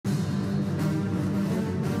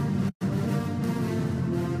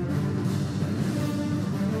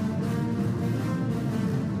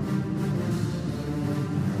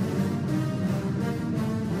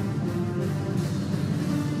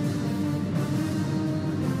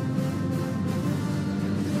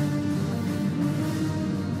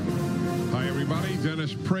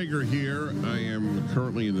Dennis Prager here. I am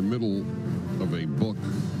currently in the middle of a book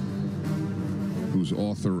whose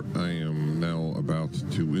author I am now about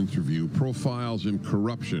to interview. Profiles in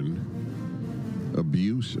Corruption,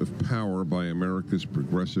 Abuse of Power by America's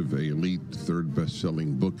Progressive Elite, third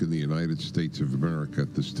best-selling book in the United States of America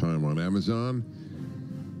at this time on Amazon.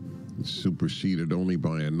 It's superseded only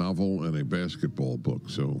by a novel and a basketball book,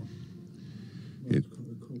 so it...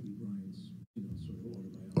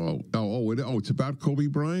 it's about Kobe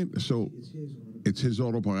Bryant? So it's his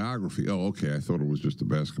autobiography. Oh, okay. I thought it was just a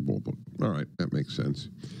basketball book. All right. That makes sense.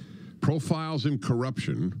 Profiles in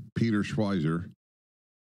Corruption, Peter Schweizer.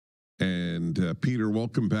 And Peter,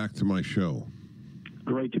 welcome back to my show.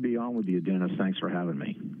 Great to be on with you, Dennis. Thanks for having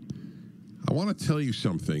me. I want to tell you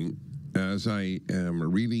something as I am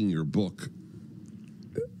reading your book.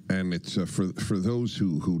 And it's for those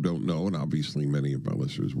who don't know, and obviously many of my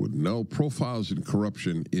listeners would know, Profiles in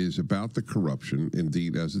Corruption is about the corruption,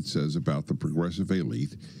 indeed, as it says, about the progressive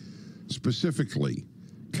elite, specifically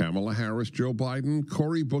Kamala Harris, Joe Biden,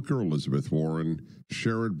 Cory Booker, Elizabeth Warren,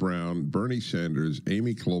 Sherrod Brown, Bernie Sanders,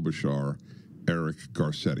 Amy Klobuchar, Eric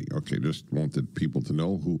Garcetti. Okay, just wanted people to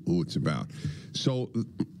know who it's about. So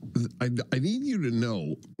I need you to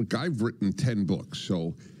know, look, I've written 10 books,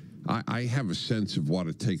 so I have a sense of what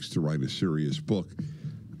it takes to write a serious book.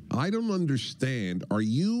 I don't understand. Are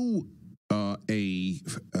you a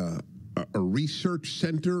research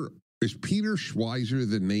center? Is Peter Schweizer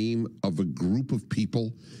the name of a group of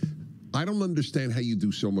people? I don't understand how you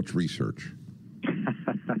do so much research.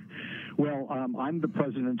 Well, I'm the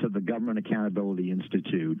president of the Government Accountability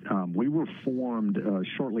Institute. We were formed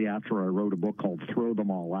shortly after I wrote a book called Throw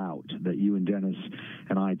Them All Out that you and Dennis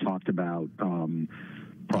and I talked about.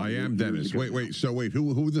 I am Dennis. Wait.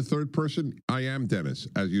 Who the third person? I am Dennis,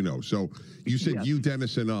 as you know. So you said yes. You,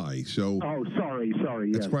 Dennis, and I. So sorry.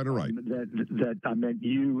 That's yes. quite all right. That I meant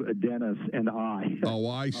you, Dennis, and I. Oh,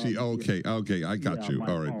 I see. Okay, I got you.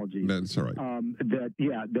 All right. Apologies. That's all right.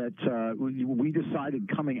 We decided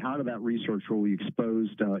coming out of that research where we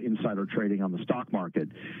exposed insider trading on the stock market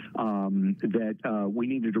that we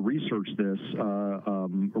needed to research this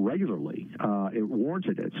regularly. It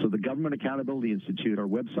warranted it. So the Government Accountability Institute, our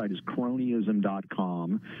website is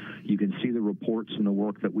cronyism.com. You can see the reports and the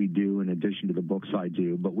work that we do in addition to the books I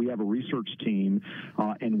do. But we have a research team,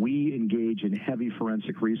 and we engage in heavy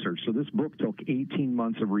forensic research. So this book took 18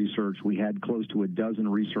 months of research. We had close to a dozen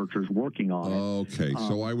researchers working on it. Okay,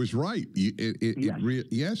 so I was right.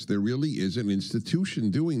 Yes, there really is an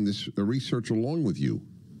institution doing this research along with you.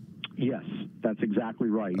 Yes, that's exactly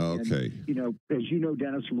right. Okay. And, as you know,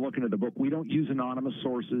 Dennis, from looking at the book, we don't use anonymous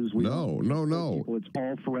sources. No. It's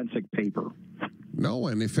all forensic paper. No,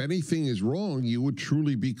 and if anything is wrong, you would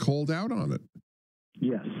truly be called out on it.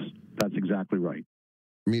 Yes, that's exactly right.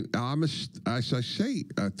 I mean, as I say,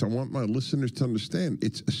 I want my listeners to understand,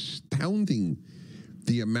 it's astounding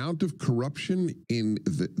the amount of corruption in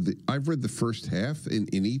I've read the first half in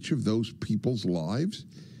each of those people's lives.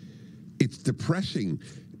 It's depressing.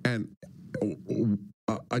 And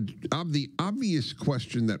the obvious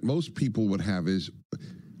question that most people would have is,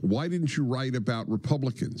 why didn't you write about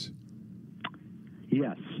Republicans?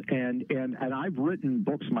 Yes, and I've written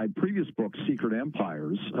books. My previous book, Secret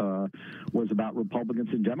Empires, was about Republicans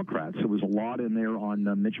and Democrats. There was a lot in there on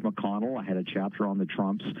Mitch McConnell. I had a chapter on the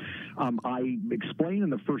Trumps. I explain in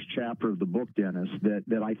the first chapter of the book, Dennis,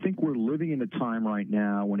 that I think we're living in a time right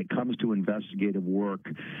now when it comes to investigative work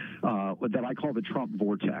that I call the Trump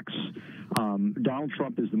vortex. Donald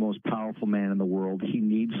Trump is the most powerful man in the world. He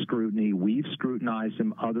needs scrutiny. We've scrutinized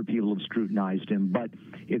him. Other people have scrutinized him. But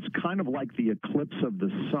it's kind of like the eclipse of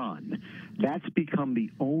the sun. That's become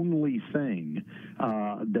the only thing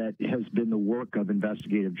that has been the work of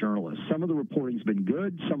investigative journalists. Some of the reporting's been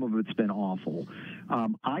good. Some of it's been awful.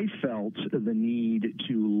 I felt the need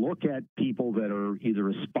to look at people that are either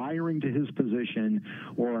aspiring to his position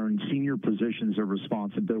or are in senior positions of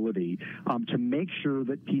responsibility to make sure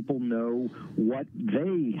that people know what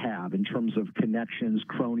they have in terms of connections,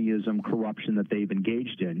 cronyism, corruption that they've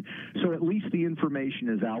engaged in. So at least the information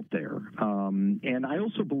is out there. And I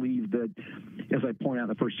also believe that, as I point out in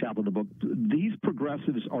the first chapter of the book, these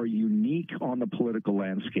progressives are unique on the political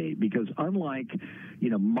landscape because unlike,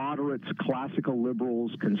 moderates, classical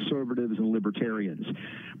liberals, conservatives, and libertarians,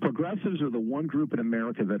 progressives are the one group in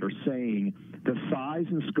America that are saying the size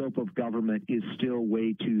and scope of government is still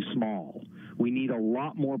way too small. we need a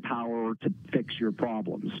lot more power to fix your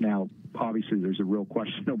problems. Now, obviously, there's a real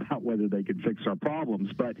question about whether they can fix our problems,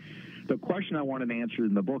 but the question I wanted to answer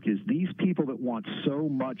in the book is these people that want so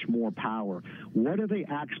much more power, what have they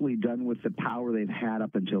actually done with the power they've had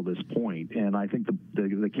up until this point? And I think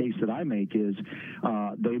the case that I make is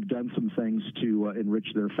they've done some things to enrich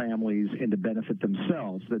their families and to benefit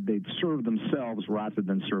themselves, that they've served themselves rather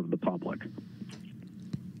than serve the public.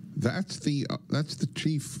 That's the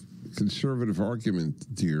chief conservative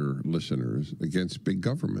argument, dear listeners, against big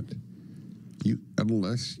government.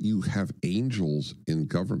 Unless you have angels in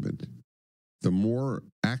government, the more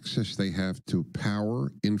access they have to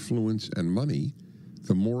power, influence, and money,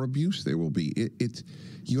 the more abuse there will be.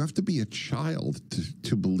 You have to be a child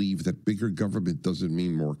to believe that bigger government doesn't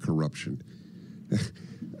mean more corruption.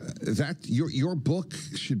 That your book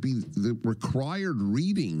should be the required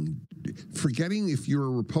reading, forgetting if you're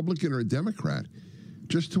a Republican or a Democrat,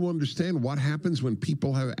 just to understand what happens when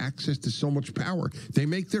people have access to so much power. They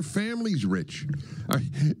make their families rich.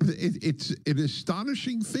 It's an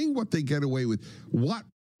astonishing thing what they get away with. What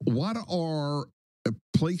are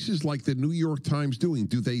places like the New York Times doing?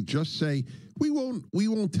 Do they just say, we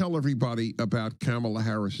won't tell everybody about Kamala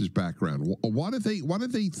Harris's background? What do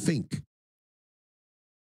they think?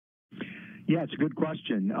 Yeah, it's a good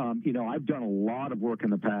question. I've done a lot of work in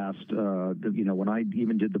the past. When I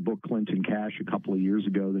even did the book Clinton Cash a couple of years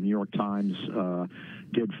ago, the New York Times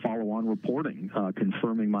did follow-on reporting,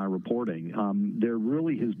 confirming my reporting. There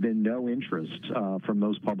really has been no interest from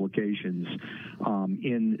those publications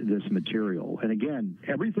in this material. And again,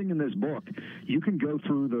 everything in this book, you can go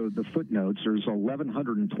through the footnotes. There's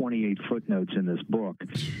 1,128 footnotes in this book.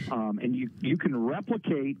 And you can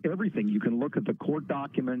replicate everything. You can look at the court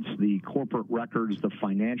documents, the corporate records, the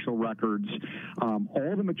financial records,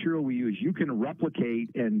 all the material we use, you can replicate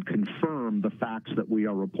and confirm the facts that we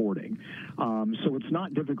are reporting. So it's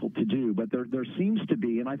not difficult to do, but there seems to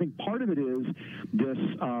be, and I think part of it is this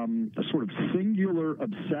sort of singular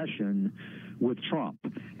obsession with Trump.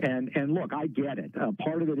 And look, I get it.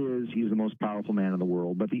 Part of it is he's the most powerful man in the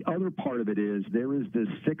world, but the other part of it is there is this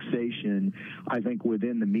fixation, I think,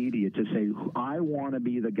 within the media to say, I want to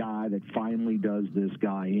be the guy that finally does this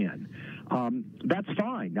guy in. That's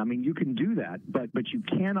fine. I mean, you can do that, but you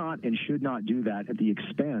cannot and should not do that at the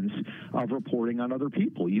expense of reporting on other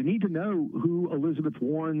people. You need to know who Elizabeth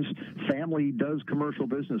Warren's family does commercial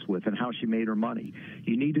business with and how she made her money.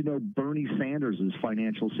 You need to know Bernie Sanders'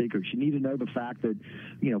 financial secrets. You need to know the fact that,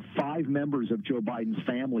 5 members of Joe Biden's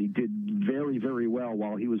family did very, very well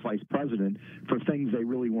while he was vice president for things they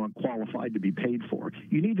really weren't qualified to be paid for.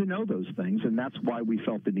 You need to know those things, and that's why we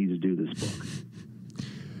felt the need to do this book.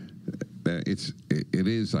 It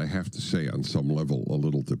is, I have to say, on some level, a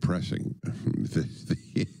little depressing.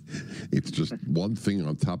 It's just one thing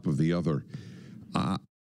on top of the other.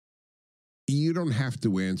 You don't have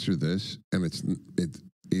to answer this, and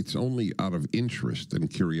it's only out of interest and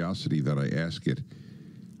curiosity that I ask it.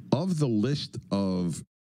 Of the list of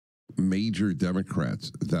major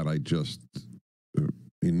Democrats that I just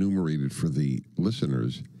enumerated for the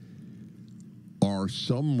listeners, are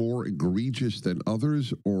some more egregious than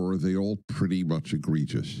others, or are they all pretty much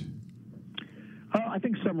egregious? I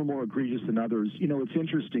think some are more egregious than others. It's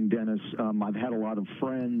interesting, Dennis. I've had a lot of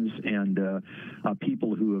friends and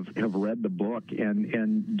people who have read the book,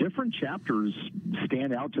 and different chapters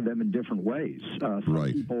stand out to them in different ways.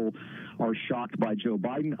 Some people are shocked by Joe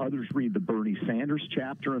Biden. Others read the Bernie Sanders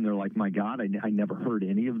chapter, and they're like, my God, I never heard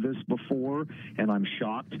any of this before, and I'm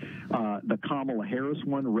shocked. The Kamala Harris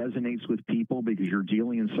one resonates with people because you're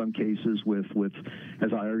dealing in some cases with,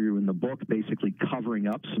 as I argue in the book, basically covering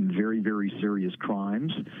up some very, very serious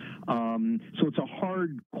crimes. So it's a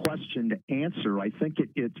hard question to answer. I think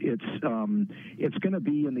it's going to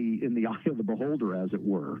be in the eye of the beholder, as it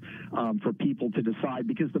were, for people to decide,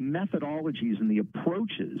 because the methodologies and the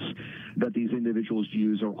approaches that these individuals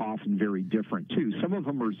use are often very different too. Some of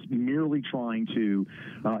them are merely trying to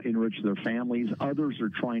enrich their families. Others are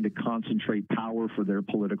trying to concentrate power for their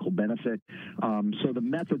political benefit. So the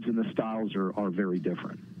methods and the styles are very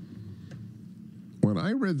different. When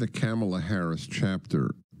I read the Kamala Harris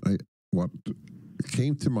chapter, what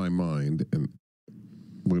came to my mind, and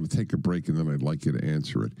we're going to take a break and then I'd like you to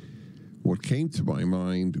answer it. What came to my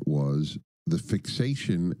mind was the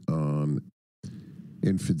fixation on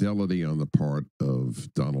infidelity on the part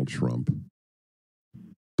of Donald Trump.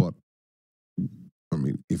 But, I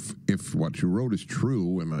mean, if what you wrote is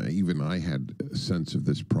true, and I had a sense of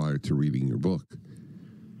this prior to reading your book,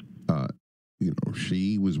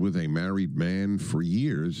 she was with a married man for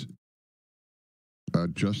years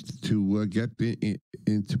just to get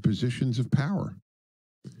into positions of power.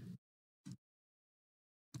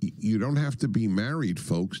 you don't have to be married,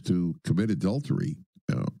 folks, to commit adultery.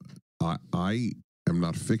 I am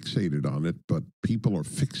not fixated on it, but people are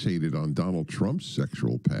fixated on Donald Trump's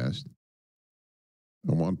sexual past.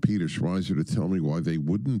 I want Peter Schweizer to tell me why they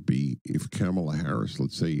wouldn't be if Kamala Harris,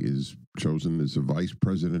 let's say, is chosen as a vice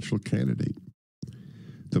presidential candidate.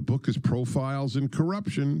 The book is Profiles in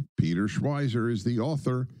Corruption. Peter Schweizer is the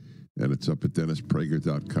author, and it's up at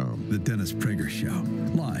DennisPrager.com. The Dennis Prager Show,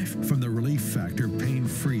 live from the Relief Factor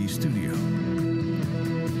Pain-Free Studio.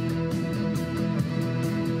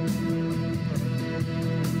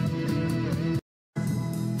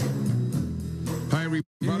 Hi,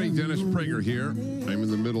 everybody. Dennis Prager here. I'm in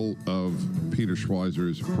the middle of Peter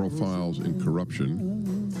Schweizer's Profiles in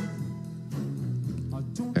Corruption,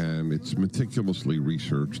 and it's meticulously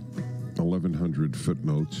researched, 1,100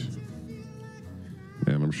 footnotes.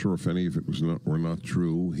 And I'm sure if any of it were not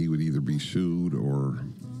true, he would either be sued or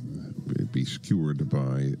be skewered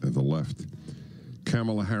by the left.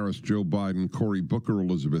 Kamala Harris, Joe Biden, Cory Booker,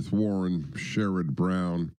 Elizabeth Warren, Sherrod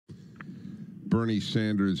Brown, Bernie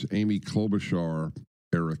Sanders, Amy Klobuchar,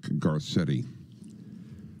 Eric Garcetti.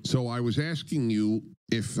 So I was asking you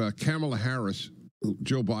if Kamala Harris,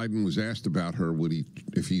 Joe Biden was asked about her,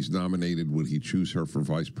 if he's nominated, would he choose her for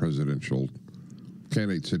vice presidential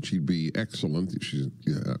candidate? Said she'd be excellent.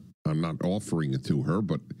 I'm not offering it to her,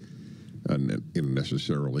 but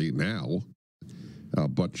necessarily now,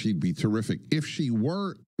 but she'd be terrific. If she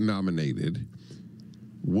were nominated,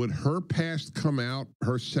 would her past come out,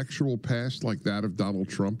 her sexual past, like that of Donald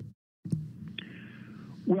Trump?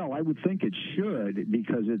 Well, I would think it should,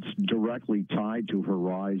 because it's directly tied to her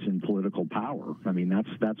rise in political power. I mean,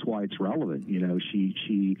 that's why it's relevant. You know,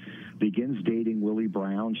 she begins dating Willie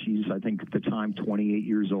Brown. She's, I think, at the time 28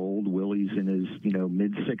 years old. Willie's in his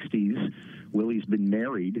mid 60s. Willie's been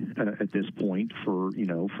married at this point for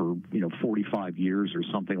 45 years or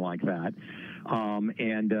something like that.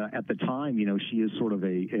 And at the time, she is sort of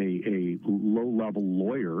a low-level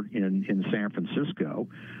lawyer in San Francisco.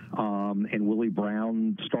 And Willie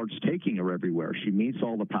Brown starts taking her everywhere. She meets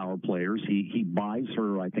all the power players. He buys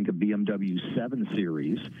her, I think, a BMW 7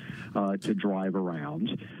 Series to drive around.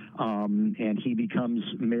 And he becomes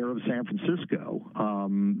mayor of San Francisco.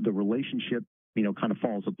 The relationship kind of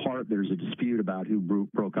falls apart. There's a dispute about who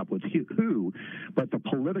broke up with who, but the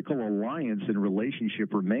political alliance and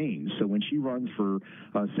relationship remains. So when she runs for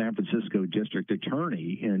San Francisco District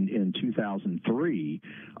Attorney in 2003,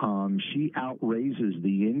 she outraises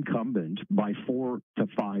the incumbent by 4 to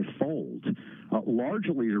 5-fold,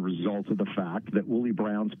 largely a result of the fact that Willie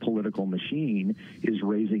Brown's political machine is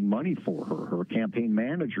raising money for her. Her campaign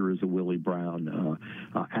manager is a Willie Brown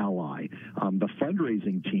ally. The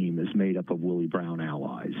fundraising team is made up of Willie Brown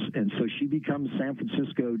allies. And so she becomes San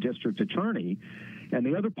Francisco District Attorney. And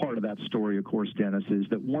the other part of that story, of course, Dennis, is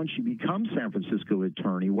that once she becomes San Francisco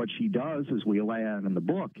Attorney, what she does, as we lay out in the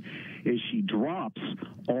book, is she drops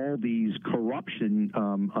all these corruption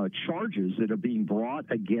charges that are being brought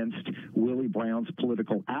against Willie Brown's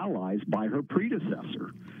political allies by her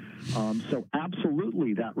predecessor. So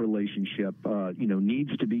absolutely that relationship,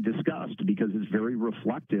 needs to be discussed, because it's very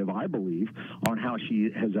reflective, I believe, on how she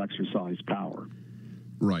has exercised power.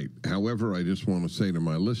 Right. However, I just want to say to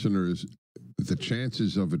my listeners, the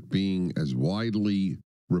chances of it being as widely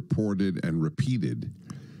reported and repeated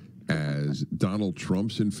as Donald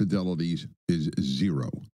Trump's infidelities is zero.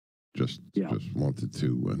 Just wanted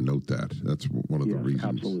to note that. That's one of the reasons.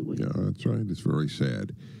 Absolutely. Yeah, that's right. It's very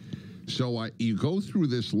sad. So you go through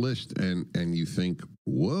this list and you think,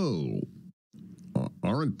 whoa,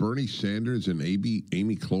 aren't Bernie Sanders and Amy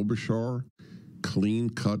Klobuchar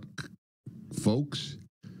clean-cut folks?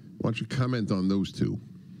 Why don't you comment on those two?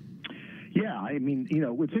 Yeah, I mean,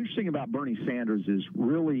 what's interesting about Bernie Sanders is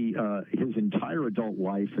really his entire adult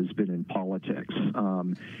life has been in politics.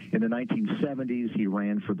 In the 1970s, he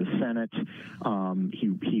ran for the Senate.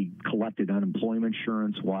 He collected unemployment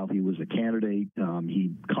insurance while he was a candidate.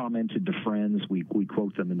 He commented to friends, we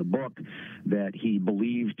quote them in the book, that he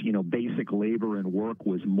believed, basic labor and work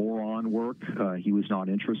was moron work. He was not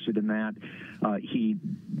interested in that. He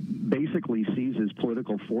basically sees his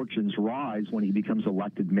political fortunes rise when he becomes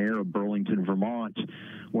elected mayor of Burlington, Vermont.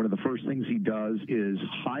 One of the first things he does is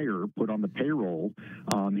put on the payroll,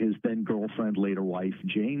 his then girlfriend, later wife,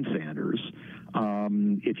 Jane Sanders.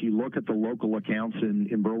 If you look at the local accounts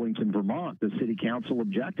in Burlington, Vermont, the city council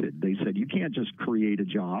objected. They said, you can't just create a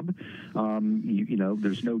job.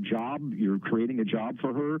 There's no job. You're creating a job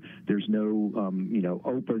for her. There's no,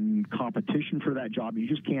 open competition for that job. You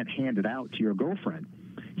just can't hand it out to your girlfriend.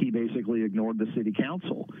 he basically ignored the city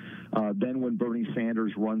council. Then when Bernie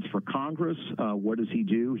Sanders runs for Congress, what does he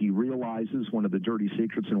do? He realizes one of the dirty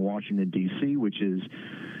secrets in Washington, D.C., which is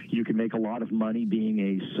you can make a lot of money being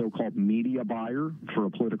a so-called media buyer for a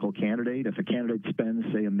political candidate. If a candidate spends,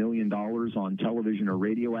 say, $1 million on television or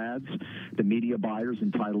radio ads, the media buyer is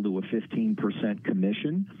entitled to a 15%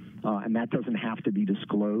 commission. And that doesn't have to be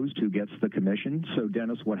disclosed who gets the commission. So,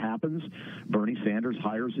 Dennis, what happens? Bernie Sanders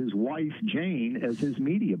hires his wife, Jane, as his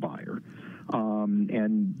media buyer. Why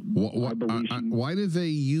do they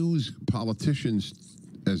use politicians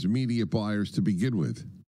as media buyers to begin with?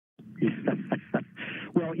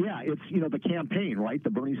 Well, yeah, it's, the campaign, right? The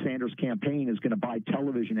Bernie Sanders campaign is going to buy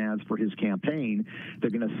television ads for his campaign. They're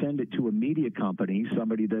going to send it to a media company,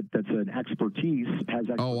 somebody that's an expertise, has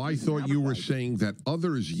expertise. Oh, I thought you were saying that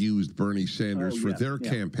others used Bernie Sanders for their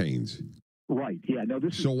campaigns. Right, yeah. No,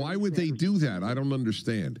 so why would they do that? I don't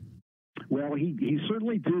understand. Well, he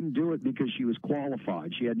certainly didn't do it because she was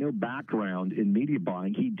qualified. She had no background in media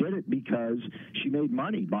buying. He did it because she made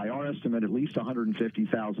money, by our estimate, at least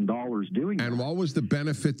 $150,000 doing that. And what was the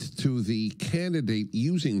benefit to the candidate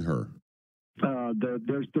using her?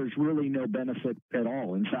 There's really no benefit at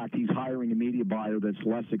all. In fact, he's hiring a media buyer that's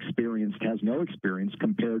less experienced, has no experience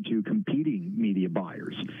compared to competing media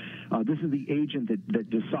buyers. This is the agent that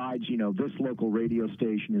decides, this local radio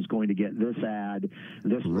station is going to get this ad.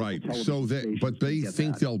 This right. So but they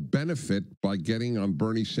think they'll benefit by getting on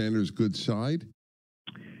Bernie Sanders' good side?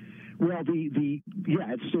 Well,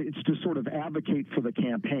 it's to sort of advocate for the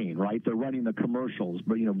campaign, right? They're running the commercials,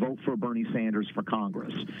 but vote for Bernie Sanders for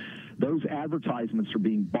Congress. Those advertisements are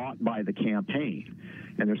being bought by the campaign,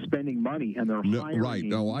 and they're spending money, and they're hiring. Right?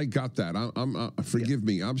 No, I got that. I'm forgive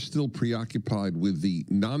me. I'm still preoccupied with the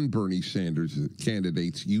non-Bernie Sanders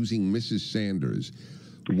candidates using Mrs. Sanders.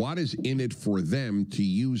 What is in it for them to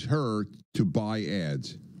use her to buy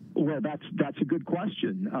ads? Well, that's a good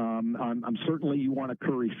question. I'm certainly, you want to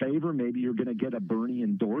curry favor. Maybe you're going to get a Bernie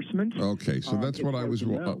endorsement. Okay, so that's what I was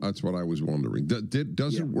wondering.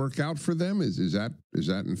 Does it work out for them? Is that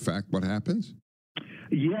in fact what happens?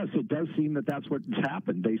 Yes, it does seem that that's what's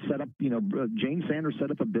happened. They set up, Jane Sanders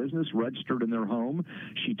set up a business registered in their home.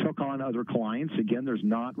 She took on other clients. Again, there's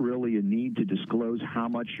not really a need to disclose how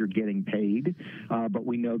much you're getting paid, but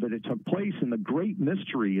we know that it took place. And the great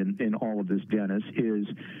mystery in all of this, Dennis, is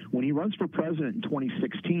when he runs for president in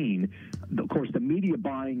 2016, of course, the media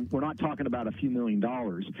buying, we're not talking about a few $1 million.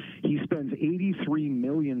 He spends $83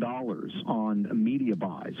 million on media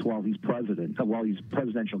buys while he's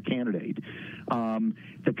presidential candidate.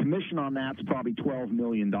 The commission on that's probably $12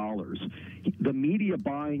 million. The media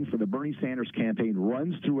buying for the Bernie Sanders campaign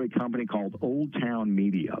runs through a company called Old Town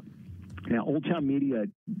Media. Now, Old Town Media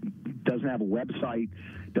doesn't have a website,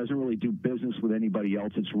 doesn't really do business with anybody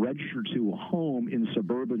else. It's registered to a home in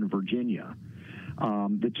suburban Virginia.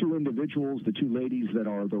 The two individuals, the two ladies that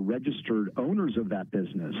are the registered owners of that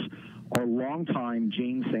business, are longtime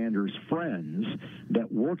Jane Sanders friends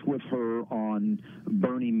that worked with her on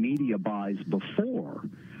Bernie media buys before.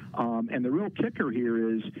 And the real kicker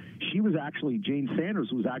here is Jane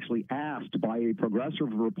Sanders was actually asked by a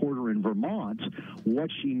progressive reporter in Vermont what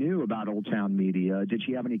she knew about Old Town Media. Did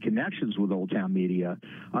she have any connections with Old Town Media?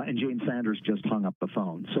 And Jane Sanders just hung up the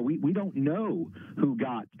phone. So we don't know who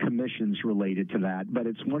got commissions related to that, but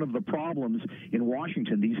it's one of the problems in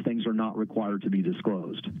Washington. These things are not required to be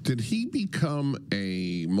disclosed. Did he become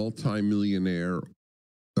a multimillionaire,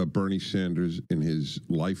 Bernie Sanders, in his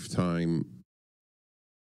lifetime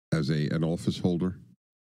as an office holder?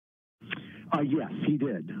 Yes, he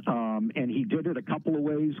did. And he did it a couple of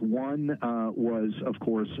ways. One was, of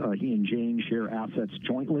course, he and Jane share assets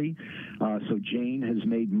jointly. So Jane has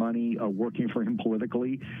made money working for him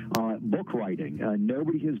politically. Book writing.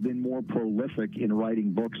 Nobody has been more prolific in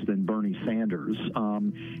writing books than Bernie Sanders.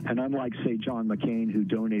 And unlike, say, John McCain, who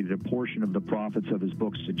donated a portion of the profits of his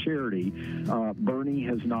books to charity, Bernie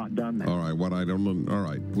has not done that. All right, all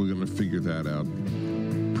right, we're going to figure that out.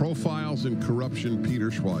 Profiles in Corruption, Peter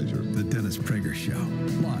Schweizer. The Dennis Prager Show,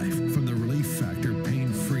 live from the Relief Factor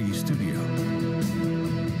Pain-Free Studio.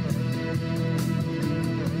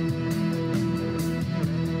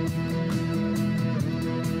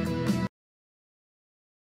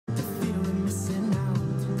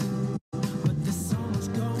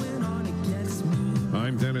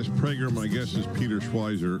 I'm Dennis Prager. My guest is Peter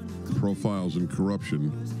Schweizer, Profiles in Corruption.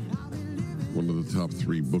 One of the top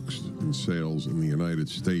 3 books in sales in the United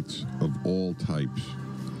States of all types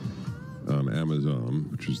on Amazon,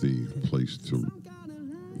 which is the place to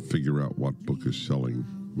figure out what book is selling,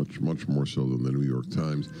 much more so than the New York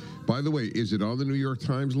Times. By the way, is it on the New York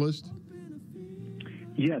Times list?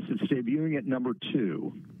 Yes, it's debuting at number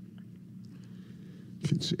 2.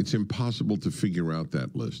 It's impossible to figure out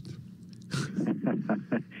that list.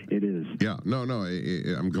 It is. Yeah, no,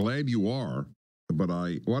 I'm glad you are, but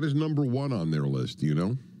what is number 1 on their list, do you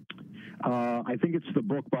know? I think it's the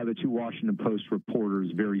book by the 2 Washington Post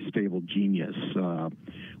reporters, Very Stable Genius,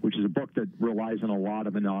 which is a book that relies on a lot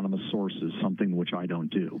of anonymous sources, something which I don't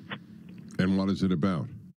do. And what is it about?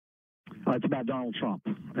 It's about Donald Trump.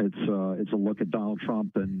 It's a look at Donald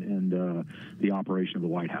Trump and the operation of the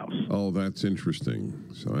White House. Oh, that's interesting.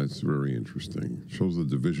 So that's very interesting. Shows the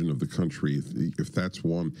division of the country. If that's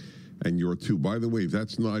 1, and you're 2. By the way,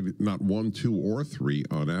 that's not 1, 2, or 3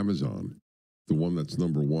 on Amazon. The one that's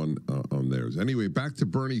number 1 on theirs. Anyway, back to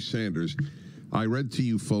Bernie Sanders. I read to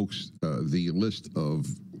you folks the list of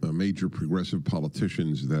major progressive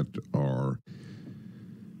politicians that are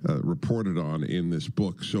reported on in this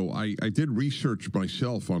book. So I did research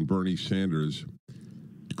myself on Bernie Sanders.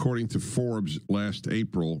 According to Forbes, last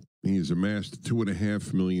April, he has amassed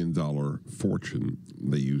 $2.5 million fortune.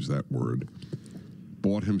 They use that word.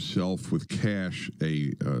 Bought himself with cash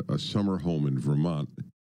a summer home in Vermont.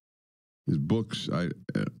 His books,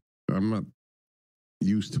 I'm not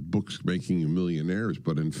used to books making you millionaires,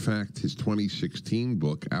 but in fact, his 2016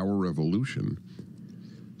 book, Our Revolution,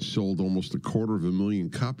 sold almost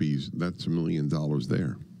 250,000 copies. That's $1 million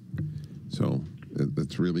there. So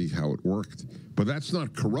that's really how it worked. But that's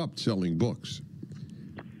not corrupt, selling books.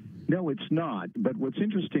 No, it's not. But what's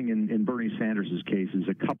interesting in Bernie Sanders' case is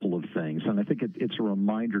a couple of things. And I think it's a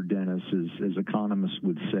reminder, Dennis, as economists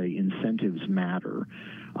would say, incentives matter.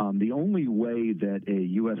 The only way that a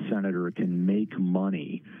U.S. senator can make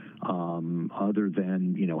money other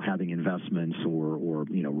than, having investments or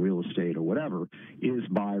real estate or whatever is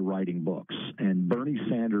by writing books. And Bernie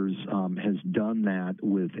Sanders has done that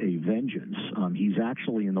with a vengeance. He's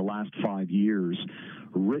actually, in the last 5 years,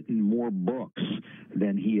 written more books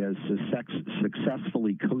than he has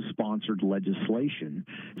successfully co-sponsored legislation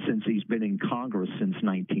since he's been in Congress since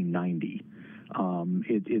 1990.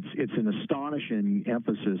 It's an astonishing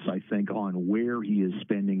emphasis, I think, on where he is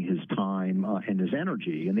spending his time and his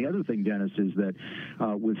energy. And the other thing, Dennis, is that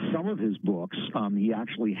with some of his books, he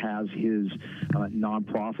actually has his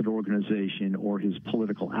nonprofit organization or his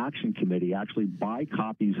political action committee actually buy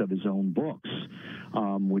copies of his own books,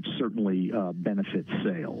 which certainly benefits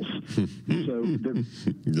sales. So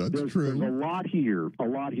there's a lot here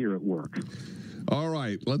at work. All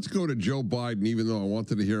right, let's go to Joe Biden, even though I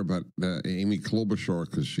wanted to hear about Amy Klobuchar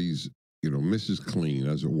because she's, Mrs. Clean,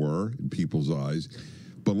 as it were, in people's eyes.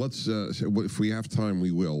 But let's, if we have time,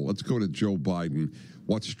 we will. Let's go to Joe Biden.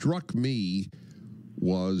 What struck me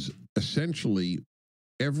was essentially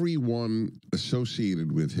everyone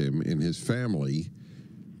associated with him in his family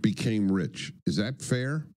became rich. Is that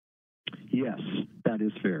fair? Yes, that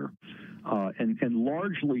is fair. And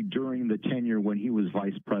largely during the tenure when he was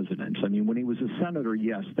vice president. I mean, when he was a senator,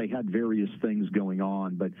 yes, they had various things going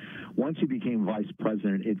on, but once he became vice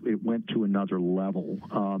president, it went to another level.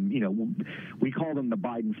 We call them the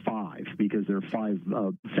Biden Five because there are 5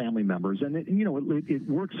 family members, and it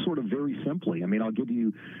works sort of very simply. I mean, I'll give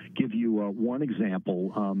you one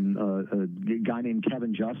example. A guy named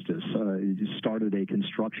Kevin Justice started a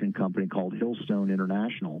construction company called Hillstone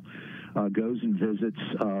International. Goes and visits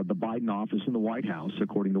the Biden office in the White House,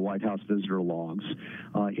 according to White House visitor logs,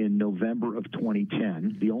 in November of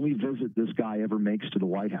 2010. The only visit this guy ever makes to the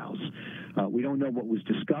White House. We don't know what was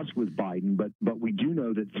discussed with Biden, but we do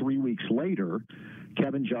know that 3 weeks later,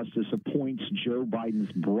 Kevin Justice appoints Joe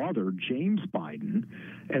Biden's brother, James Biden,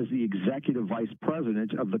 as the executive vice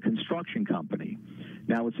president of the construction company.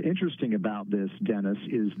 Now, what's interesting about this, Dennis,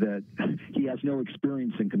 is that he has no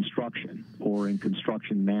experience in construction or in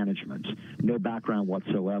construction management, no background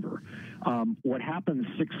whatsoever. What happens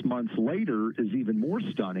 6 months later is even more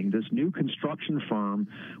stunning. This new construction firm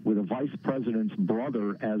with a vice president's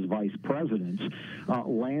brother as vice president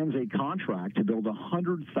lands a contract to build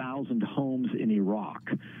 100,000 homes in Iraq.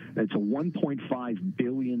 It's a $1.5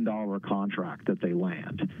 billion contract that they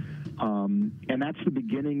land. And that's the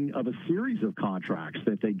beginning of a series of contracts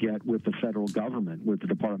that they get with the federal government, with the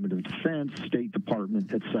Department of Defense, State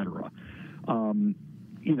Department, et cetera.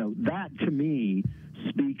 That to me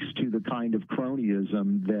speaks to the kind of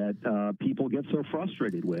cronyism that people get so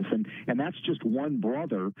frustrated with. And that's just one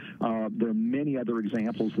brother. There are many other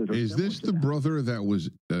examples that are Is this the brother that was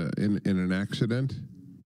in an accident?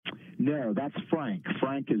 No, that's Frank.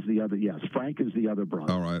 Frank is the other. Yes, Frank is the other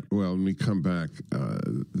brother. All right. Well, let me come back.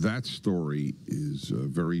 That story is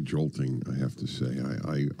very jolting, I have to say.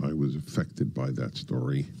 I was affected by that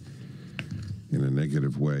story in a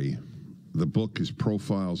negative way. The book is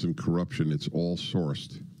Profiles in Corruption. It's all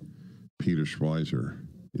sourced. Peter Schweizer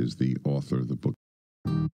is the author of the book.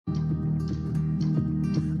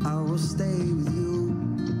 I will stay with you.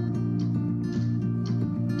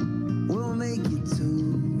 We'll make it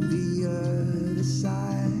to the other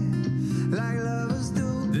side like lovers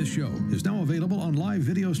do. This show is now available on live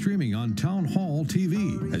video streaming on Town Hall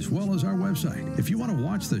TV, as well as our website. If you want to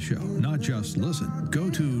watch the show, not just listen, go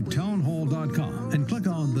to townhall.com and click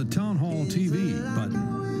on the Town Hall TV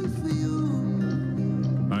button.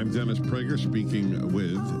 I'm Dennis Prager, speaking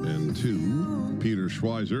with and to Peter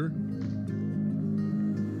Schweizer,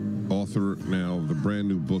 author now of the brand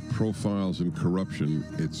new book, Profiles in Corruption.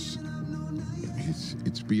 It's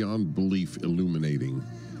beyond belief illuminating.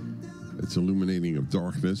 It's illuminating of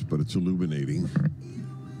darkness, but it's illuminating.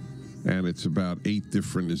 And it's about eight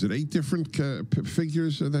different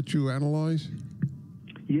figures that you analyze?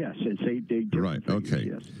 Yes, it's eight different Right, figures, okay.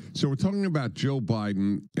 yes. So we're talking about Joe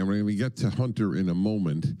Biden, and we're going to get to Hunter in a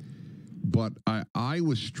moment. But I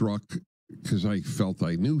was struck, because I felt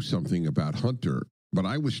I knew something about Hunter, but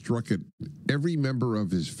I was struck at every member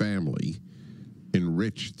of his family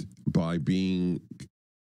enriched by being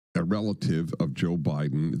a relative of Joe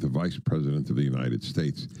Biden, the Vice President of the United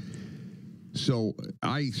States. So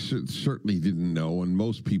I certainly didn't know, and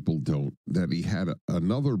most people don't, that he had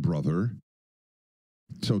another brother.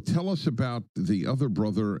 So tell us about the other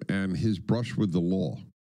brother and his brush with the law.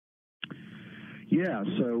 Yeah,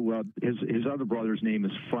 so his other brother's name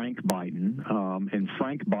is Frank Biden, and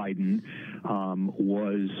Frank Biden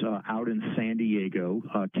was out in San Diego,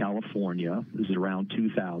 California. This is around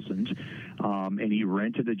 2000, and he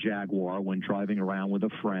rented a Jaguar when driving around with a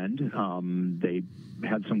friend. They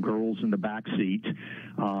had some girls in the back seat,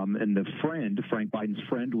 and the friend, Frank Biden's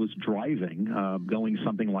friend, was driving, going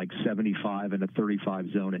something like 75 in a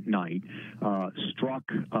 35 zone at night, struck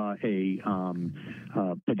a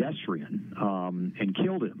pedestrian and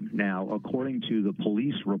killed him. Now, according to the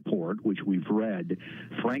police report, which we've read,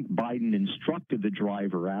 Frank Biden instructed the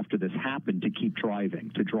driver after this happened to keep driving,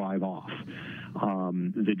 to drive off.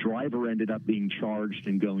 The driver ended up being charged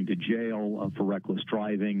and going to jail for reckless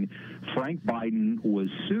driving. Frank Biden was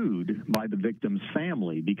sued by the victim's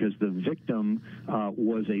family because the victim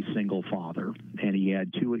was a single father, and he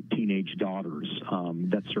had two teenage daughters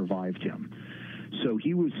that survived him. So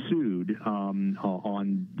he was sued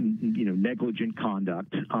on negligent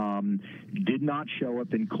conduct, did not show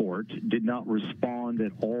up in court, did not respond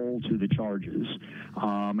at all to the charges,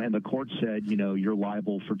 and the court said, you're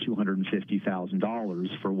liable for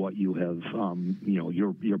 $250,000 for what you have,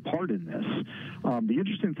 your part in this. The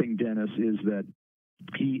interesting thing, Dennis, is that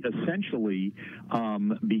he essentially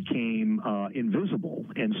became invisible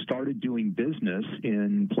and started doing business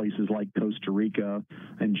in places like Costa Rica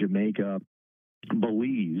and Jamaica,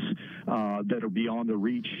 Belize, that are beyond the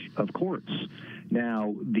reach of courts.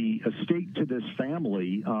 Now, the estate to this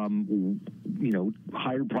family,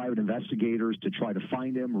 hired private investigators to try to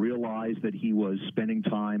find him, realized that he was spending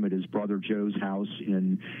time at his brother Joe's house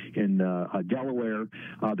in Delaware.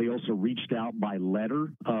 They also reached out by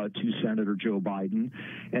letter to Senator Joe Biden.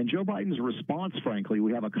 And Joe Biden's response, frankly,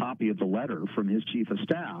 we have a copy of the letter from his chief of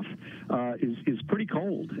staff, is pretty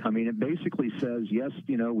cold. I mean, it basically says, yes,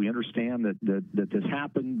 we understand that this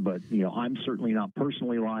happened, but, I'm certainly not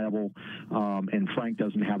personally liable, and Frank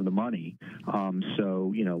doesn't have the money.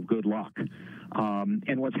 So, good luck.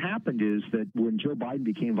 And what's happened is that when Joe Biden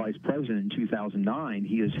became vice president in 2009,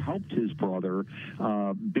 he has helped his brother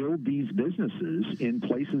build these businesses in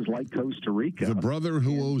places like Costa Rica. The brother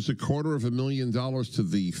who owes $250,000 to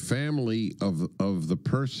the family of the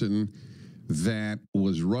person that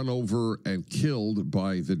was run over and killed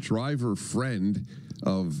by the driver friend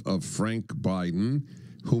of Frank Biden,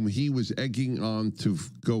 whom he was egging on to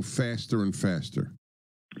go faster and faster.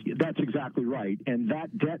 That's exactly right. And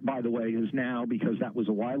that debt, by the way, is now, because that was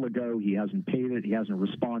a while ago, he hasn't paid it, he hasn't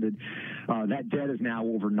responded, that debt is now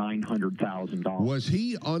over $900,000. Was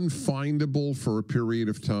he unfindable for a period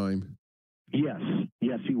of time? Yes,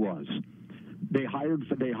 he was. They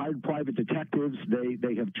hired private detectives.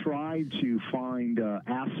 They have tried to find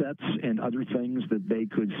assets and other things that they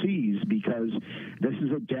could seize, because this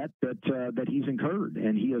is a debt that he's incurred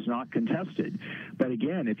and he has not contested. But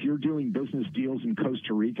again, if you're doing business deals in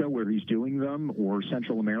Costa Rica where he's doing them, or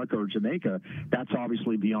Central America or Jamaica, that's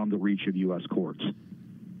obviously beyond the reach of U.S. courts.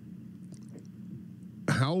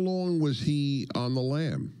 How long was he on the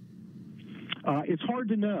lam? It's hard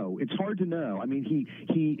to know. It's hard to know. I mean, he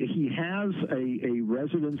has a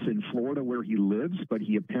residence in Florida where he lives, but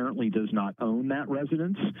he apparently does not own that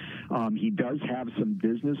residence. He does have some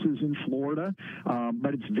businesses in Florida,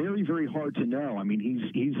 but it's very, very hard to know. I mean,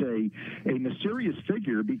 he's a mysterious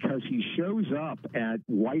figure because he shows up at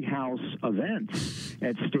White House events,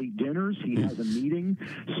 at state dinners. He has a meeting.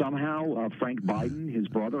 Somehow, Frank Biden, his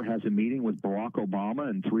brother, has a meeting with Barack Obama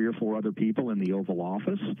and 3 or 4 other people in the Oval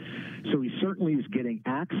Office. So he certainly is getting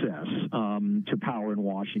access to power in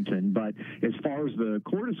Washington. But as far as the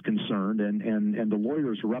court is concerned and the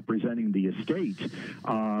lawyers representing the estate,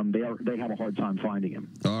 they have a hard time finding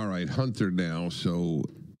him. All right, Hunter now. So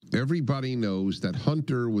everybody knows that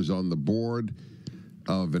Hunter was on the board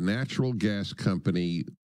of a natural gas company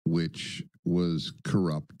which was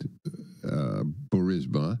corrupt,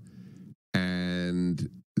 Burisma, and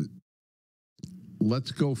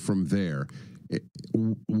let's go from there.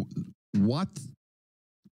 What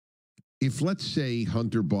if, let's say,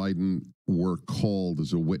 Hunter Biden were called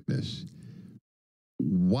as a witness?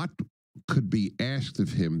 What could be asked of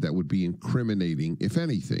him that would be incriminating, if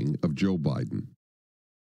anything, of Joe Biden?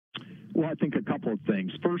 Well, I think a couple of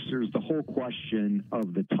things. First, there's the whole question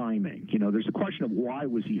of the timing. You know, there's a question of why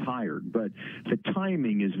was he hired, but the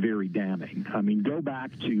timing is very damning. I mean, go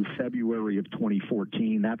back to February of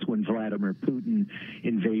 2014. That's when Vladimir Putin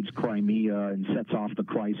invades Crimea and sets off the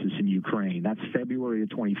crisis in Ukraine. That's February of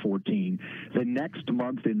 2014. The next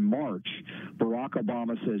month in March, Barack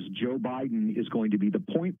Obama says Joe Biden is going to be the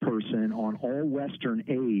point person on all Western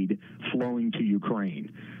aid flowing to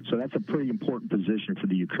Ukraine. So that's a pretty important position for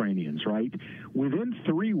the Ukrainians, right? Within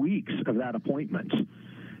 3 weeks of that appointment,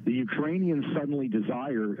 the Ukrainians suddenly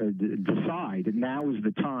decide now is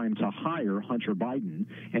the time to hire Hunter Biden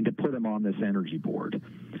and to put him on this energy board.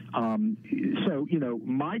 So, you know,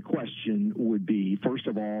 my question would be, first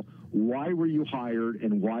of all, why were you hired,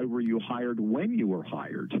 and why were you hired when you were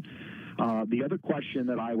hired? The other question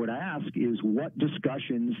that I would ask is, what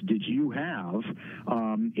discussions did you have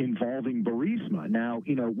involving Burisma? Now,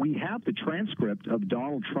 you know, we have the transcript of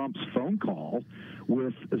Donald Trump's phone call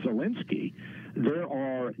with Zelensky. There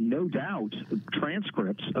are no doubt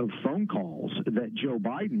transcripts of phone calls that Joe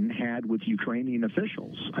Biden had with Ukrainian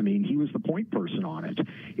officials. I mean, he was the point person on it.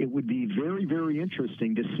 It would be very, very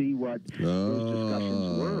interesting to see what those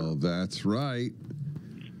discussions were. Oh, that's right.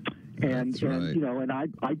 And you know, and I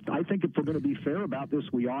think if we're going to be fair about this,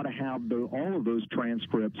 we ought to have all of those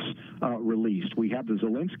transcripts released. We have the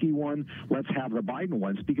Zelensky one. Let's have the Biden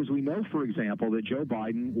ones, because we know, for example, that Joe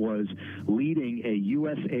Biden was leading a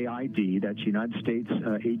USAID, that's United States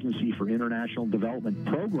Agency for International Development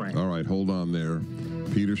program. All right, hold on there.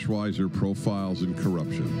 Peter Schweizer, Profiles in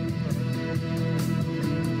Corruption.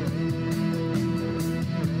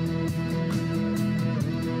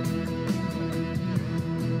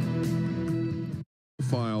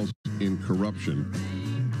 Files in Corruption.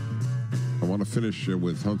 I want to finish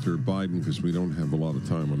with Hunter Biden because we don't have a lot of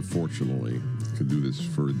time, unfortunately. Could do this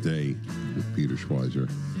for a day with Peter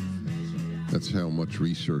Schweizer. That's how much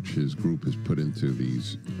research his group has put into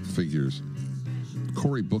these figures.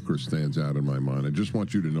 Cory Booker stands out in my mind. I just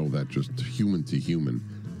want you to know that, just human to human,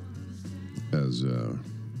 as an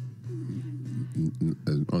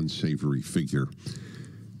unsavory figure.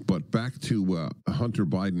 But back to Hunter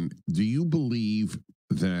Biden, do you believe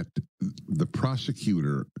that the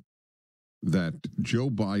prosecutor that Joe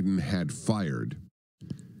Biden had fired,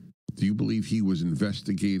 do you believe he was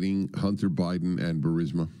investigating Hunter Biden and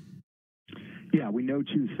Burisma? Yeah, we know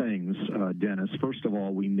two things, Dennis. First of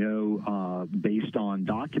all, we know based on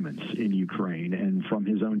documents in Ukraine and from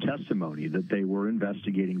his own testimony that they were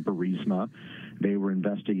investigating Burisma. They were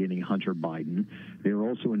investigating Hunter Biden. They were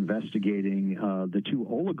also investigating the two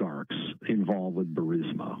oligarchs involved with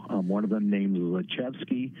Burisma. One of them named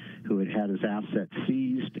Lechevsky, who had his assets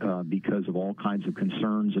seized because of all kinds of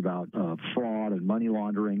concerns about fraud and money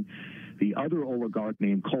laundering. The other oligarch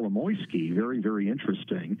named Kolomoisky, very, very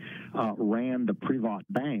interesting, ran the Privat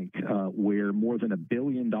Bank where more than $1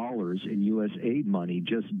 billion in U.S. aid money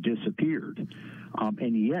just disappeared.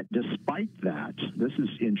 And yet, despite that, this is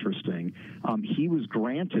interesting, he was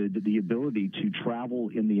granted the ability to travel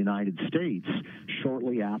in the United States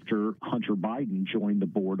shortly after Hunter Biden joined the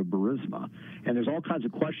board of Burisma. And there's all kinds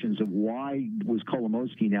of questions of why was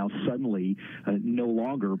Kolomoisky now suddenly no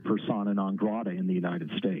longer persona non grata in the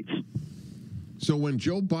United States. So when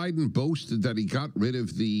Joe Biden boasted that he got rid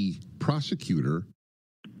of the prosecutor,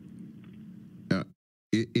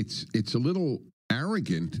 it's a little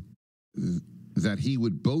arrogant that he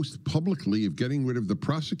would boast publicly of getting rid of the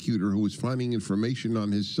prosecutor who was finding information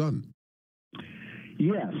on his son.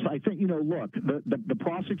 Yes, I think, look, the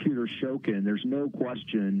prosecutor Shokin, there's no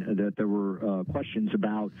question that there were questions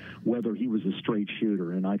about whether he was a straight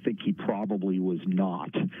shooter, and I think he probably was not,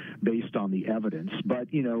 based on the evidence. But,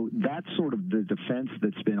 that's sort of the defense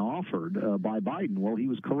that's been offered by Biden. Well, he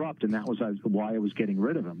was corrupt, and that was why I was getting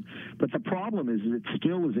rid of him. But the problem is it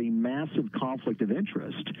still is a massive conflict of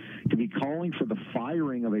interest to be calling for the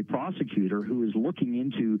firing of a prosecutor who is looking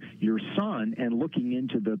into your son and looking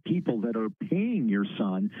into the people that are paying your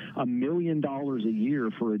son $1 million a year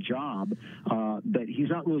for a job that he's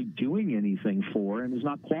not really doing anything for and is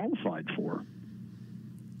not qualified for.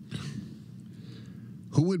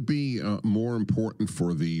 Who would be more important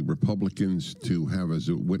for the Republicans to have as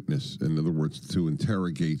a witness, in other words, to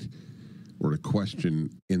interrogate or to question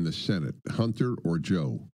in the Senate, Hunter or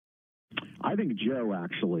Joe? I think Joe,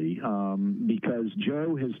 actually, because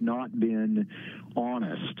Joe has not been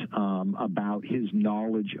honest about his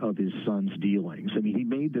knowledge of his son's dealings. I mean,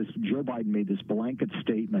 Joe Biden made this blanket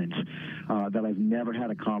statement that I've never had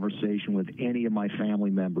a conversation with any of my family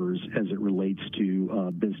members as it relates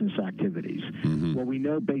to business activities. Mm-hmm. Well, we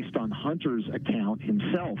know based on Hunter's account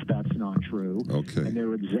himself, that's not true. Okay. And there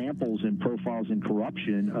are examples in Profiles in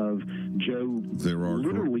Corruption of Joe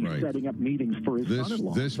literally setting up meetings for his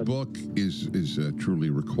son-in-law. This book is truly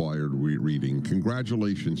required reading.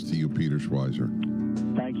 Congratulations to you, Peter Schweizer.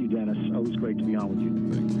 Thank you, Dennis. Always great to be on with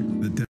you. Thank you.